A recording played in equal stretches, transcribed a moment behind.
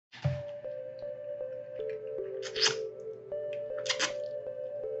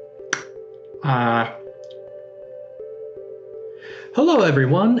Hello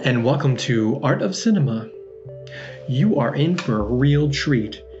everyone, and welcome to Art of Cinema. You are in for a real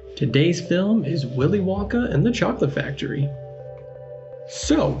treat. Today's film is Willy Wonka and the Chocolate Factory.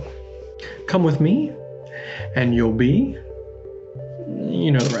 So, come with me, and you'll be,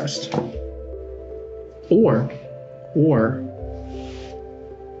 you know the rest. Or,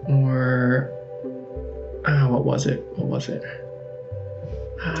 what was it? What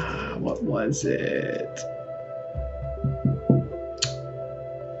was it?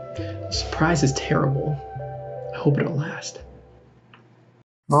 The surprise is terrible. I hope it'll last.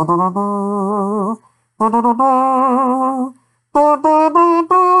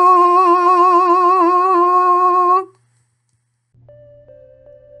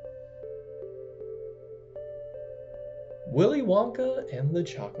 Willy Wonka and the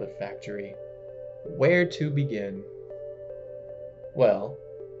Chocolate Factory. Where to begin? Well,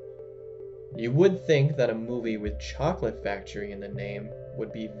 you would think that a movie with Chocolate Factory in the name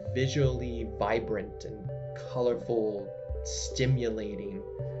would be visually vibrant and colorful, stimulating,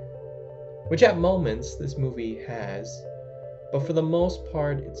 which at moments this movie has, but for the most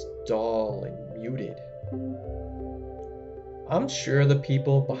part it's dull and muted. I'm sure the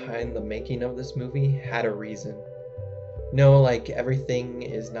people behind the making of this movie had a reason. No, like everything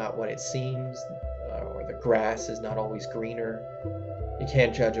is not what it seems, or the grass is not always greener. You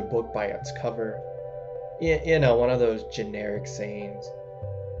can't judge a book by its cover. You know, one of those generic sayings.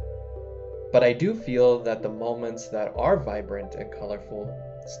 But I do feel that the moments that are vibrant and colorful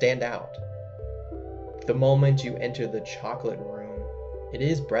stand out. The moment you enter the chocolate room, it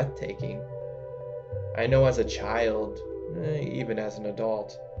is breathtaking. I know as a child, even as an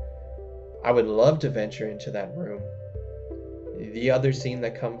adult, I would love to venture into that room. The other scene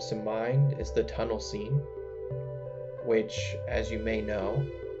that comes to mind is the tunnel scene, which, as you may know,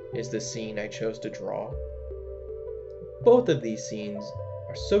 is the scene I chose to draw. Both of these scenes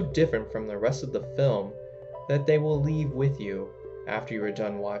are so different from the rest of the film that they will leave with you after you are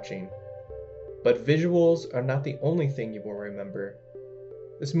done watching. But visuals are not the only thing you will remember.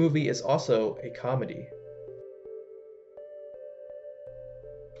 This movie is also a comedy.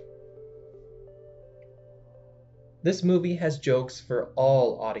 This movie has jokes for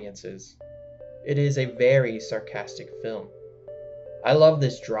all audiences. It is a very sarcastic film. I love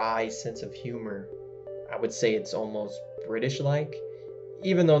this dry sense of humor. I would say it's almost British-like,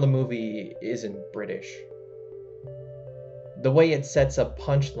 even though the movie isn't British. The way it sets up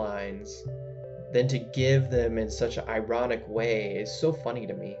punchlines, then to give them in such an ironic way is so funny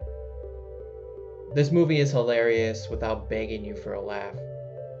to me. This movie is hilarious without begging you for a laugh.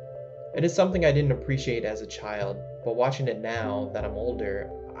 It is something I didn't appreciate as a child, but watching it now that I'm older,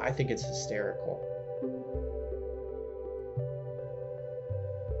 I think it's hysterical.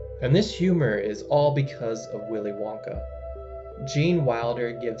 And this humor is all because of Willy Wonka. Gene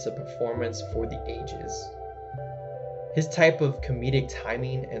Wilder gives a performance for the ages. His type of comedic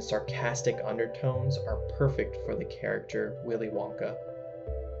timing and sarcastic undertones are perfect for the character Willy Wonka.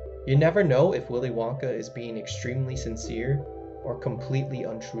 You never know if Willy Wonka is being extremely sincere or completely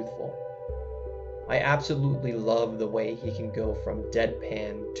untruthful. I absolutely love the way he can go from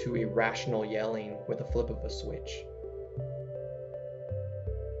deadpan to irrational yelling with a flip of a switch.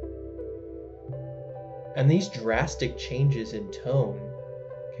 And these drastic changes in tone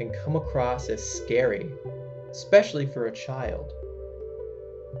can come across as scary, especially for a child.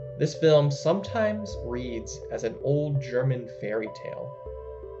 This film sometimes reads as an old German fairy tale.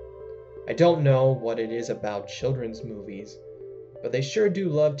 I don't know what it is about children's movies, but they sure do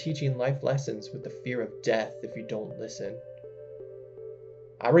love teaching life lessons with the fear of death if you don't listen.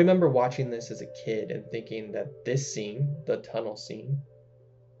 I remember watching this as a kid and thinking that this scene, the tunnel scene,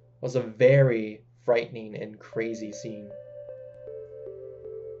 was a very frightening and crazy scene.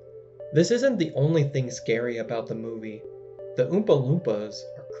 This isn't the only thing scary about the movie. The Oompa Loompas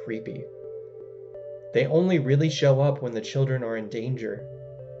are creepy. They only really show up when the children are in danger,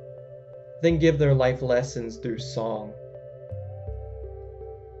 then give their life lessons through song.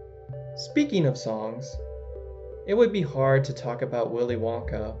 Speaking of songs, it would be hard to talk about Willy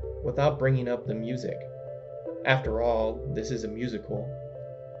Wonka without bringing up the music. After all, this is a musical.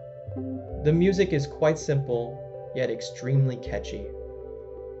 The music is quite simple, yet extremely catchy.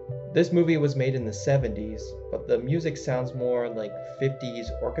 This movie was made in the 70s, but the music sounds more like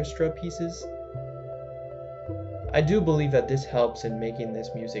 50s orchestra pieces. I do believe that this helps in making this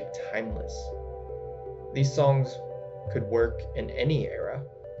music timeless. These songs could work in any era.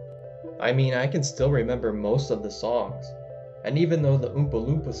 I mean, I can still remember most of the songs, and even though the Oompa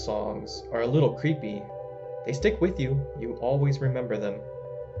Loompa songs are a little creepy, They stick with you. You always remember them.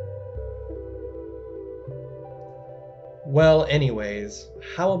 Well, anyways,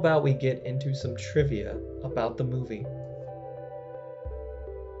 how about we get into some trivia about the movie?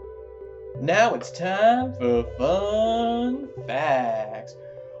 Now it's time for fun facts.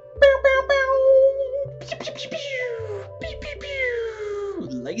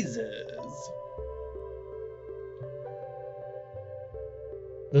 Lasers.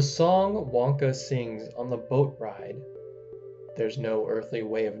 The song Wonka sings on the boat ride, "There's no earthly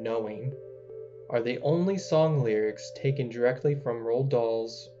way of knowing," are the only song lyrics taken directly from Roald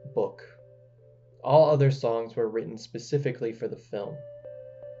Dahl's book. All other songs were written specifically for the film.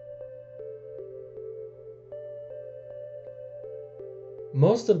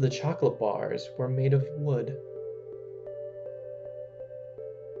 Most of the chocolate bars were made of wood.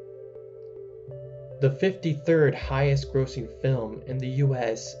 The 53rd highest grossing film in the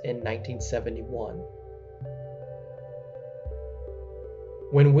US in 1971.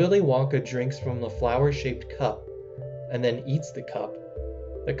 When Willy Wonka drinks from the flower-shaped cup and then eats the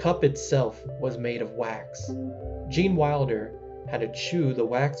cup itself was made of wax. Gene Wilder had to chew the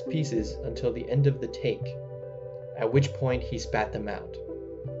wax pieces until the end of the take, at which point he spat them out.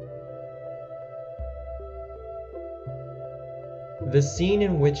 The scene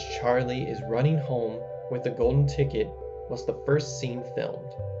in which Charlie is running home with the golden ticket was the first scene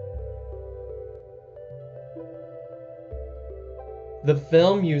filmed. The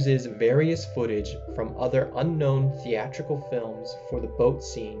film uses various footage from other unknown theatrical films for the boat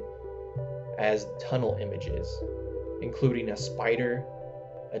scene as tunnel images, including a spider,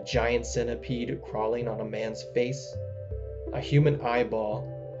 a giant centipede crawling on a man's face, a human eyeball,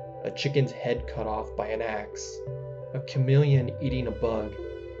 a chicken's head cut off by an axe, a chameleon eating a bug,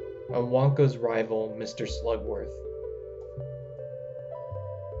 and Wonka's rival, Mr. Slugworth.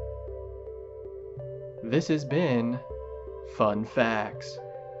 This has been Fun Facts.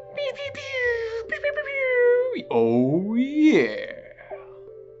 Oh yeah!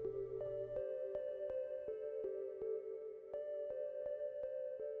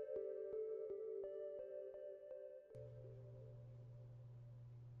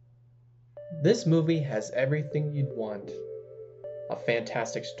 This movie has everything you'd want. A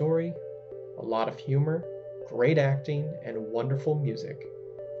fantastic story, a lot of humor, great acting, and wonderful music.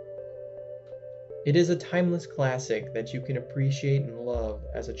 It is a timeless classic that you can appreciate and love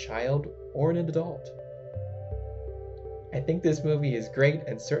as a child or an adult. I think this movie is great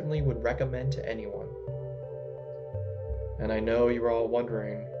and certainly would recommend to anyone. And I know you're all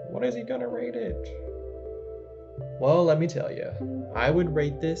wondering, what is he gonna rate it? Well, let me tell you, I would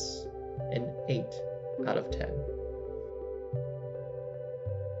rate this an 8 out of 10.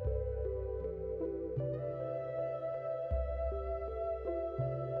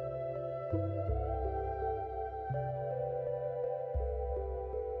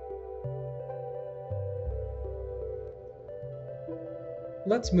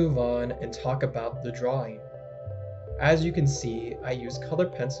 Let's move on and talk about the drawing. As you can see, I use color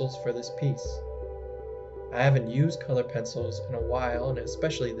pencils for this piece. I haven't used color pencils in a while, and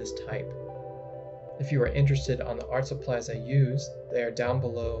especially this type. If you are interested on the art supplies I used, they are down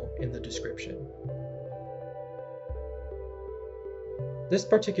below in the description. This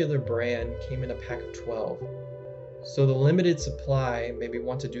particular brand came in a pack of 12, so the limited supply made me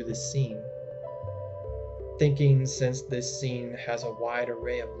want to do this scene. Thinking since this scene has a wide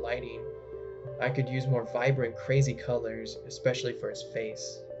array of lighting, I could use more vibrant, crazy colors, especially for his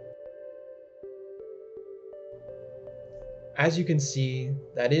face. As you can see,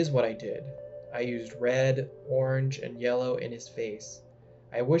 that is what I did. I used red, orange, and yellow in his face.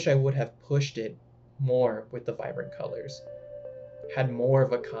 I wish I would have pushed it more with the vibrant colors. Had more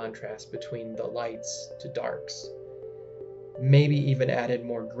of a contrast between the lights to darks. Maybe even added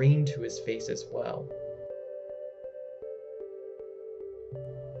more green to his face as well.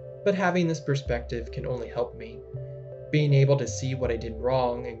 But having this perspective can only help me. Being able to see what I did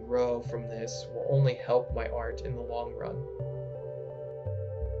wrong and grow from this will only help my art in the long run.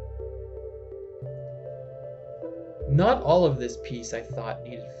 Not all of this piece I thought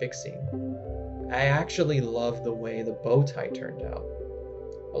needed fixing. I actually love the way the bow tie turned out.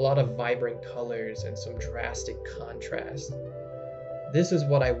 A lot of vibrant colors and some drastic contrast. This is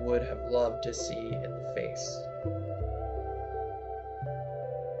what I would have loved to see in the face.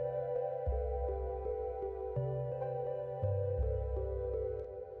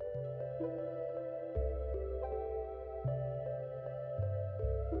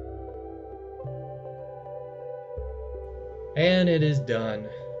 And it is done.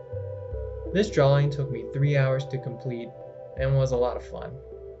 This drawing took me 3 hours to complete and was a lot of fun.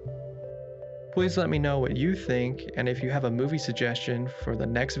 Please let me know what you think, and if you have a movie suggestion for the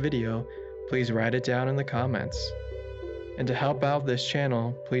next video, please write it down in the comments. And to help out this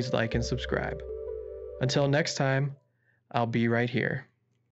channel, please like and subscribe. Until next time, I'll be right here.